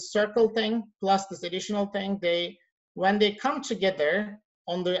basically the circle thing plus this additional thing. When they come together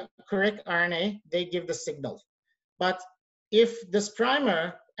on the correct RNA, they give the signal. But if this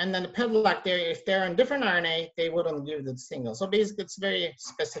primer and then the padlock, if they're on different RNA, they wouldn't give the signal. So basically, it's very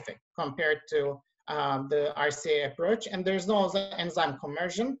specific compared to the RCA approach, and there's no enzyme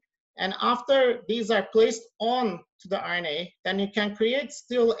conversion. And after these are placed on to the RNA, then you can create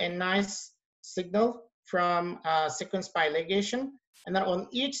still a nice signal from sequence by ligation. And then on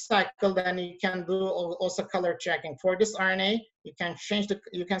each cycle, then you can do also color checking. For this RNA, you can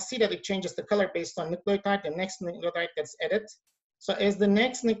see that it changes the color based on nucleotide. The next nucleotide gets added. So as the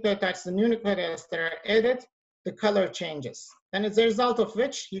next nucleotides, the new nucleotides that are added, the color changes. And as a result of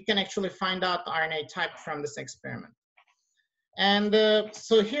which, you can actually find out the RNA type from this experiment. And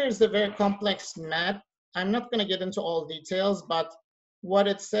so here's the very complex map. I'm not going to get into all details, but what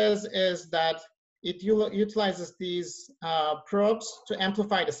it says is that it utilizes these probes to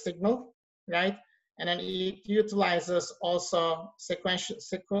amplify the signal, right? And then it utilizes also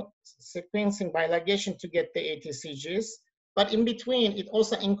sequencing by ligation to get the ATCGs. But in between, it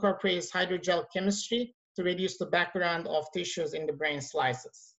also incorporates hydrogel chemistry to reduce the background of tissues in the brain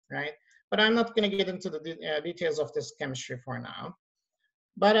slices, right? But I'm not going to get into the details of this chemistry for now.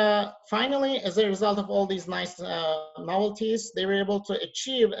 But finally, as a result of all these nice novelties, they were able to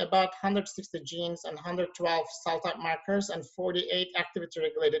achieve about 160 genes and 112 cell type markers and 48 activity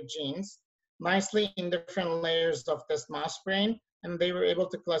regulated genes, nicely in different layers of this mouse brain. And they were able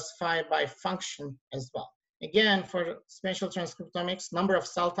to classify by function as well. Again, for spatial transcriptomics, number of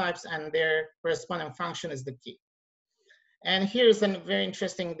cell types and their corresponding function is the key. And here's some very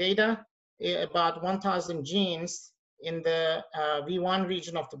interesting data about 1,000 genes in the V1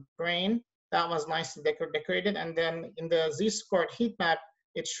 region of the brain. That was nicely decorated. And then in the Z-scored heat map,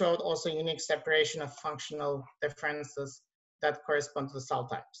 it showed also unique separation of functional differences that correspond to the cell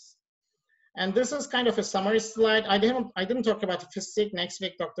types. And this is kind of a summary slide. I didn't talk about FISSIC. Next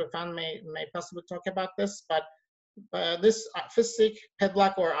week, Dr. Fan may possibly talk about this, but this FISSIC,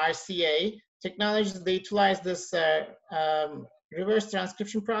 padlock, or RCA technologies, they utilize this reverse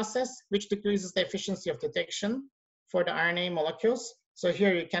transcription process, which decreases the efficiency of detection for the RNA molecules. So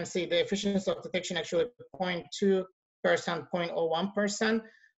here you can see the efficiency of detection actually 0.2%, 0.01%,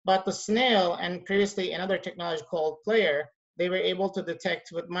 but the snail and previously another technology called Player, they were able to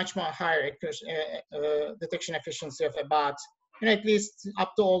detect with much more higher detection efficiency of about, at least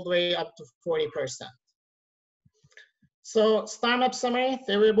up to all the way up to 40%. So star map summary,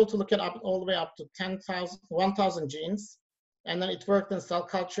 they were able to look at all the way up to 1,000 genes. And then it worked in cell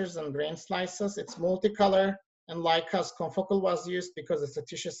cultures and brain slices. It's multicolor, and Leica's confocal was used because it's a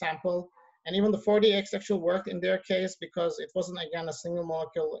tissue sample. And even the 4DX actually worked in their case because it wasn't, again, a single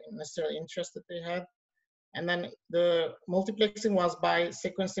molecule necessarily interest that they had. And then the multiplexing was by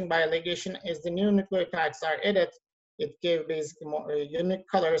sequencing by ligation. As the new nucleotides are added, it gave basically more unique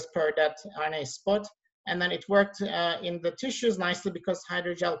colors per that RNA spot. And then it worked in the tissues nicely because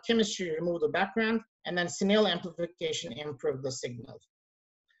hydrogel chemistry removed the background, and then signal amplification improved the signal.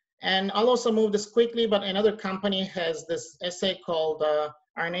 And I'll also move this quickly, but another company has this assay called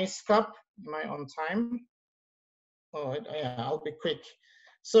RNA-scope. Am I on time? Oh, yeah, I'll be quick.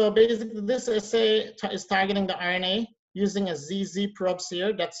 So basically, this assay is targeting the RNA using a ZZ probes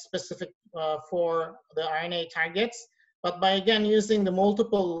here that's specific for the RNA targets. But by, again, using the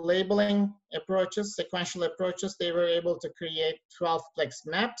multiple labeling approaches, sequential approaches, they were able to create 12-plex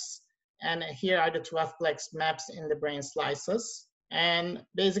maps. And here are the 12-plex maps in the brain slices. And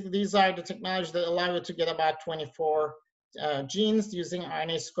basically, these are the technologies that allow you to get about 24 genes using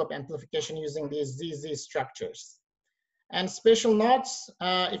RNA-scope amplification using these ZZ structures. And special notes,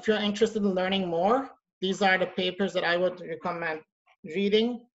 if you're interested in learning more, these are the papers that I would recommend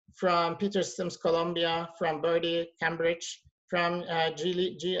reading from Peter Sims, Columbia, from Birdie, Cambridge, from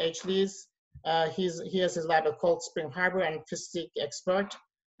G.H. Lees. He has his lab at Cold Spring Harbor and FISSIC expert.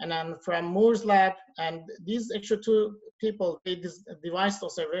 And then from Moore's lab, and these actual two people, they devised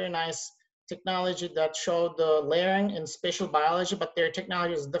also a very nice technology that showed the layering in spatial biology, but their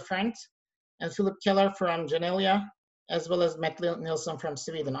technology is different. And Philip Keller from Genelia, as well as Matt Nilsson from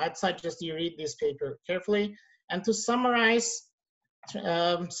Sweden. I'd suggest you read this paper carefully. And to summarize,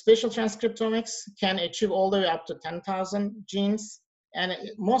 spatial transcriptomics can achieve all the way up to 10,000 genes. And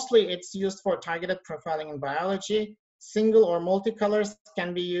mostly it's used for targeted profiling in biology. Single or multicolors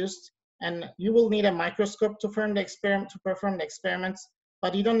can be used. And you will need a microscope to perform the experiments,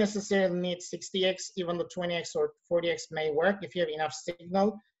 but you don't necessarily need 60x, even the 20x or 40x may work if you have enough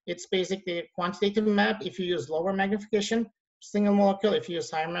signal. It's basically a quantitative map if you use lower magnification, single molecule if you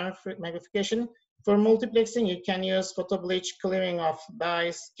use higher magnification. For multiplexing, you can use photo bleach, clearing of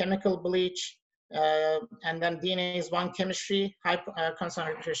dyes, chemical bleach, and then DNA is one chemistry, high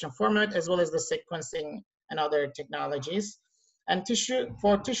concentration format, as well as the sequencing and other technologies. And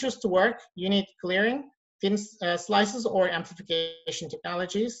for tissues to work, you need clearing, thin slices, or amplification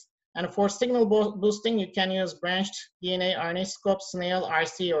technologies. And for signal boosting, you can use branched DNA, RNA scope, snail,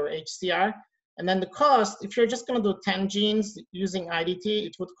 RC, or HCR. And then the cost, if you're just going to do 10 genes using IDT,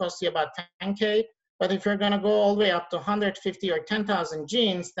 it would cost you about 10K. But if you're going to go all the way up to 150 or 10,000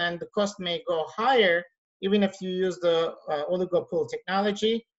 genes, then the cost may go higher, even if you use the oligopool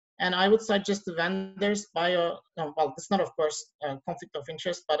technology. And I would suggest the vendors well, it's not, of course, conflict of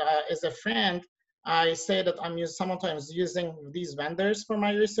interest, but as a friend, I say that I'm sometimes using these vendors for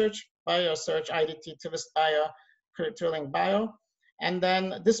my research: BioSearch, IDT, Twist Bio, Trilling Bio. And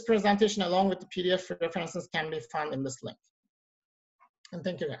then this presentation, along with the PDF references, can be found in this link. And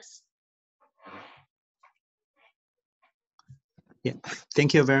thank you, guys. Yeah,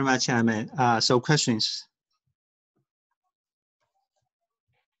 thank you very much, Ahmet. So questions?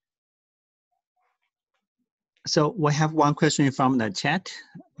 So we have one question from the chat.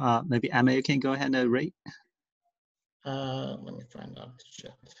 Maybe Ahmet, you can go ahead and read. Let me find out the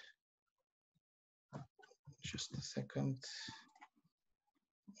chat. Just a second.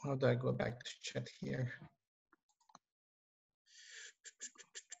 How do I go back to chat here?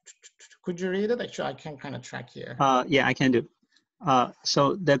 Could you read it? Actually, I can kind of track here. Yeah, I can do.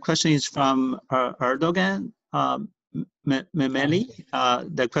 So the question is from Erdogan Memeli.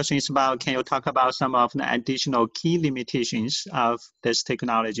 The question is about, can you talk about some of the additional key limitations of these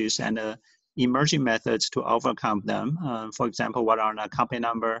technologies and emerging methods to overcome them? For example, what are the copy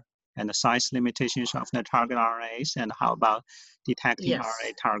number and the size limitations of the target RNAs, and how about detecting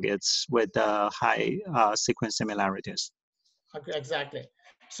RNA targets with high sequence similarities? Okay, exactly.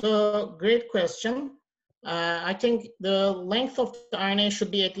 So great question. I think the length of the RNA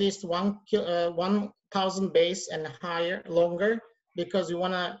should be at least 1,000 base and higher, longer, because you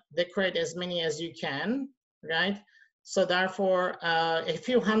want to decorate as many as you can, right? So therefore, a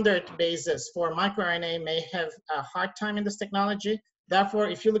few hundred bases for microRNA may have a hard time in this technology. Therefore,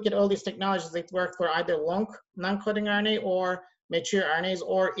 if you look at all these technologies, they work for either long non-coding RNA or mature RNAs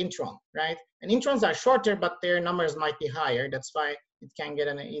or intron, right? And introns are shorter, but their numbers might be higher. That's why it can get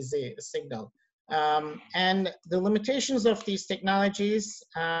an easy signal. And the limitations of these technologies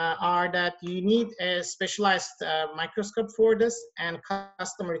are that you need a specialized microscope for this and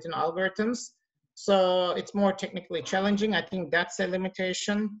custom written algorithms. So it's more technically challenging. I think that's a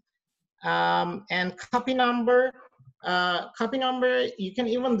limitation. And copy number, you can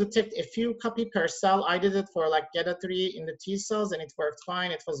even detect a few copy per cell. I did it for like GETA3 in the T cells, and it worked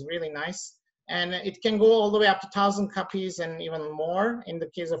fine. It was really nice. And it can go all the way up to 1,000 copies and even more in the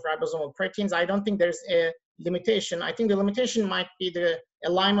case of ribosomal proteins. I don't think there's a limitation. I think the limitation might be the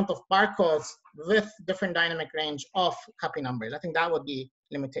alignment of barcodes with different dynamic range of copy numbers. I think that would be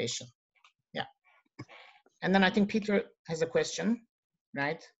limitation. Yeah. And then I think Peter has a question,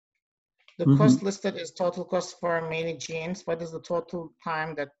 right? The cost listed is total cost for many genes. What is the total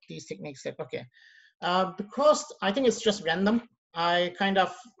time that these techniques take? Okay. The cost, I think it's just random. I kind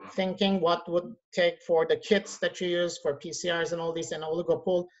of thinking what would take for the kits that you use for PCRs and all these and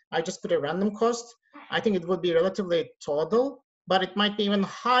oligopool. I just put a random cost. I think it would be relatively total, but it might be even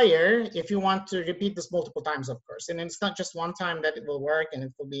higher if you want to repeat this multiple times, of course. And it's not just one time that it will work, and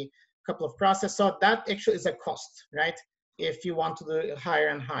it will be a couple of processes. So that actually is a cost, right? If you want to do it higher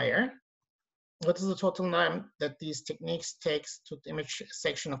and higher. What is the total time that these techniques takes to image a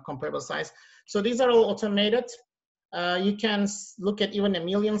section of comparable size? So these are all automated. You can look at even 1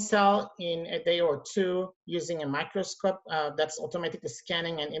 million cells in a day or two using a microscope that's automatically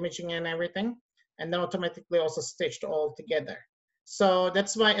scanning and imaging and everything, and then automatically also stitched all together. So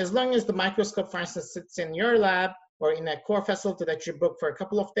that's why, as long as the microscope, for instance, sits in your lab or in a core facility that you book for a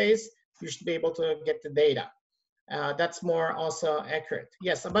couple of days, you should be able to get the data. That's more also accurate.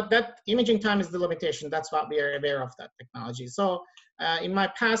 Yes, but that imaging time is the limitation. That's what we are aware of, that technology. So in my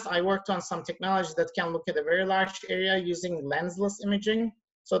past, I worked on some technologies that can look at a very large area using lensless imaging.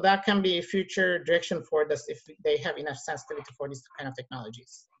 So that can be a future direction for this if they have enough sensitivity for these kind of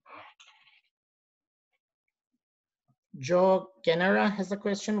technologies. Joe Genera has a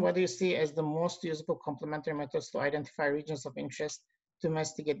question. What do you see as the most usable complementary methods to identify regions of interest to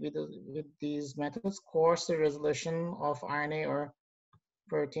investigate with these methods? Coarse resolution of RNA or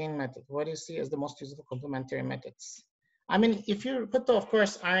protein method. What do you see as the most useful complementary methods? I mean, if you put, of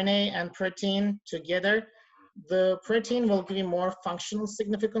course, RNA and protein together, the protein will give you more functional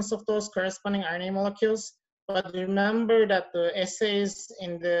significance of those corresponding RNA molecules. But remember that the assays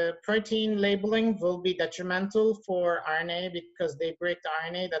in the protein labeling will be detrimental for RNA because they break the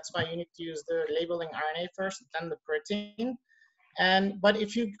RNA. That's why you need to use the labeling RNA first, then the protein. But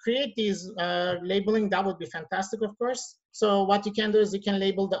if you create these labeling, that would be fantastic, of course. So what you can do is you can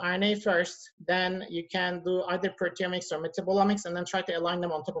label the RNA first, then you can do either proteomics or metabolomics, and then try to align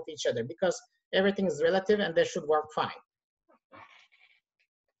them on top of each other because everything is relative and they should work fine.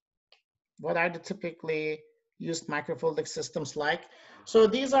 What are the typically used microfluidic systems like? So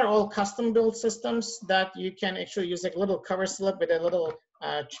these are all custom built systems that you can actually use like a little cover slip with a little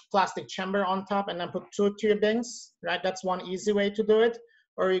plastic chamber on top and then put 2 tubings, right? That's one easy way to do it.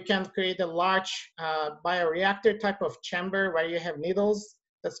 Or you can create a large bioreactor type of chamber where you have needles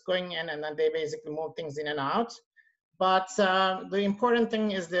that's going in and then they basically move things in and out. But the important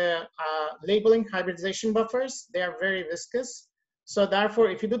thing is the labeling hybridization buffers. They are very viscous. So therefore,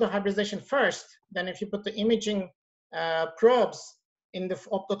 if you do the hybridization first, then if you put the imaging probes in the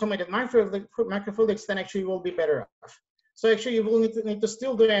automated microfluidics, then actually you will be better off. So actually you will need to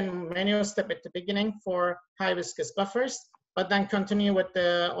still do a manual step at the beginning for high viscous buffers, but then continue with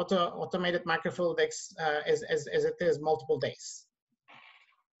the automated microfluidics as it is multiple days.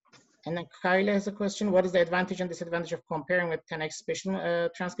 And then Kyla has a question, what is the advantage and disadvantage of comparing with 10x spatial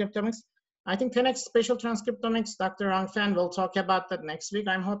transcriptomics? I think 10x spatial transcriptomics, Dr. Rong Fan will talk about that next week,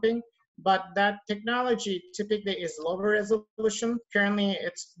 I'm hoping. But that technology typically is lower resolution. Currently,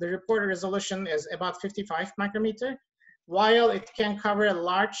 the reported resolution is about 55 micrometer. While it can cover a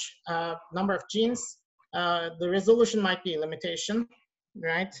large number of genes, the resolution might be a limitation,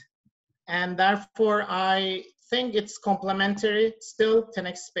 right? And therefore, I think it's complementary still,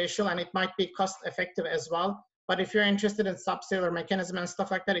 10x spatial, and it might be cost effective as well. But if you're interested in subcellular mechanism and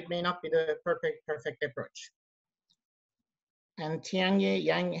stuff like that, it may not be the perfect approach. And Tianyi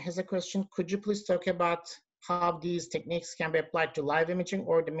Yang has a question. Could you please talk about how these techniques can be applied to live imaging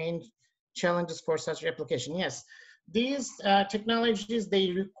or the main challenges for such application? Yes, these technologies,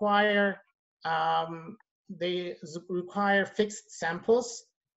 they require fixed samples.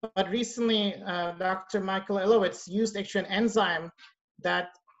 But recently, Dr. Michael Elowitz used actually an enzyme that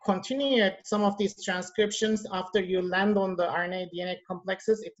continued some of these transcriptions after you land on the RNA DNA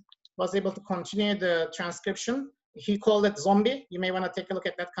complexes. It was able to continue the transcription. He called it zombie. You may want to take a look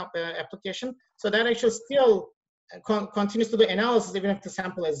at that application. So that actually still continues to do analysis even if the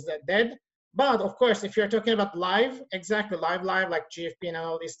sample is dead. But of course, if you're talking about live, exactly live, like GFP and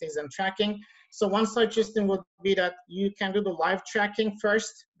all these things and tracking. So one suggestion would be that you can do the live tracking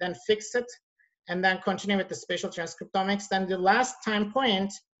first, then fix it, and then continue with the spatial transcriptomics. Then the last time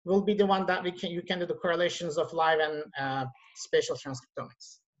point will be the one that you can do the correlations of live and spatial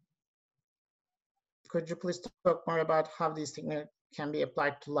transcriptomics. Could you please talk more about how these techniques can be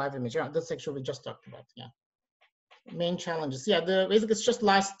applied to live imaging? That's actually we just talked about, yeah. Main challenges, yeah, basically it's just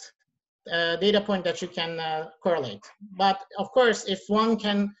last data point that you can correlate. But of course, if one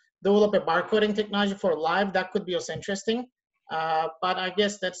can develop a barcoding technology for live, that could be also interesting. But I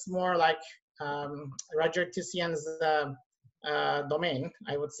guess that's more like Roger Tissian's domain,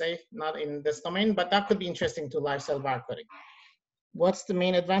 I would say, not in this domain, but that could be interesting to live cell barcoding. What's the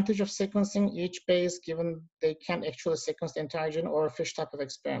main advantage of sequencing each base given they can't actually sequence the entire gene or fish type of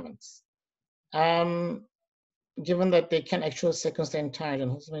experiments? Given that they can actually sequence the entire gene,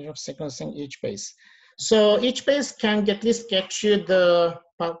 what's the matter of sequencing each base? So each base can at least get you the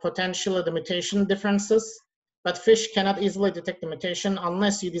potential, the mutation differences, but fish cannot easily detect the mutation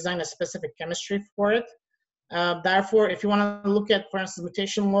unless you design a specific chemistry for it. Therefore, if you want to look at, for instance,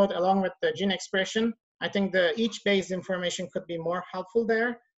 mutation mode along with the gene expression, I think each base information could be more helpful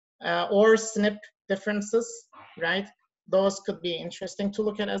there, or SNP differences, right? Those could be interesting to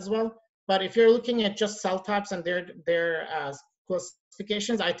look at as well. But if you're looking at just cell types and their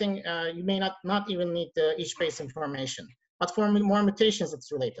classifications, I think you may not even need each base information. But for more mutations,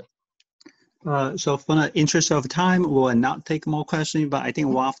 it's related. So for the interest of time, we will not take more questions, but I think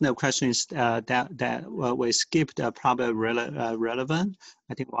one of the questions that we skipped probably relevant.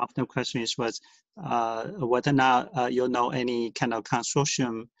 I think one of the questions was whether or not you know any kind of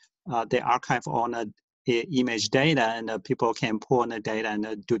consortium they archive on image data and people can pull on the data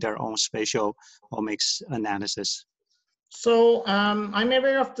and do their own spatial omics analysis. So I'm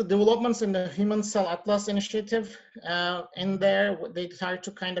aware of the developments in the Human Cell Atlas initiative. In there, they tried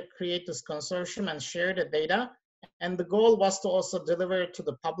to kind of create this consortium and share the data. And the goal was to also deliver it to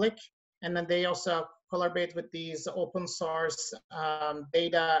the public. And then they also collaborate with these open source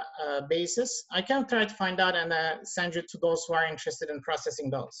data bases. I can try to find out and send you to those who are interested in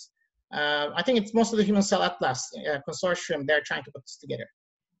processing those. I think it's most of the Human Cell Atlas consortium. They're trying to put this together.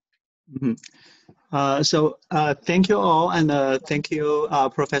 Mm-hmm. So thank you all, and thank you,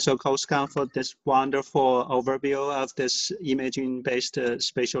 Professor Coskun, for this wonderful overview of this imaging-based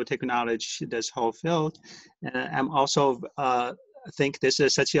spatial technology, this whole field. And I'm also think this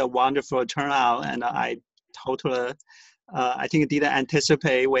is such a wonderful turnout, and I totally, I think didn't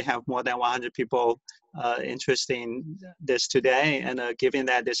anticipate we have more than 100 people interested in this today. And given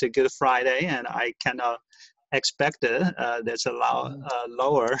that it's a Good Friday, and I cannot expect there's a lot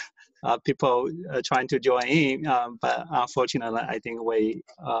lower people trying to join in, but unfortunately, I think we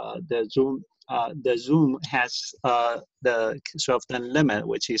the Zoom has the sort of the limit,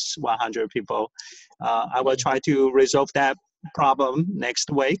 which is 100 people. I will try to resolve that problem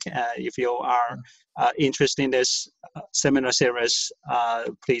next week. If you are interested in this seminar series,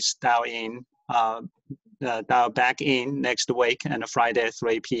 please dial in. Dial back in next week and Friday at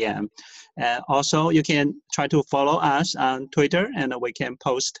 3 p.m. Also, you can try to follow us on Twitter, and we can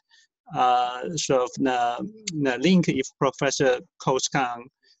post sort of the link if Professor Coskun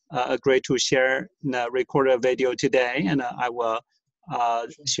agreed to share the recorded video today, and I will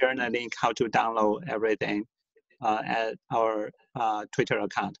share the link how to download everything at our Twitter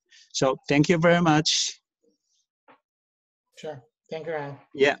account. So thank you very much. Sure. Thank you, Ryan.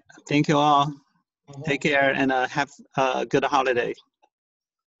 Yeah, thank you all. Take care and have a good holiday.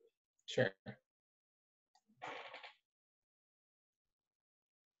 Sure.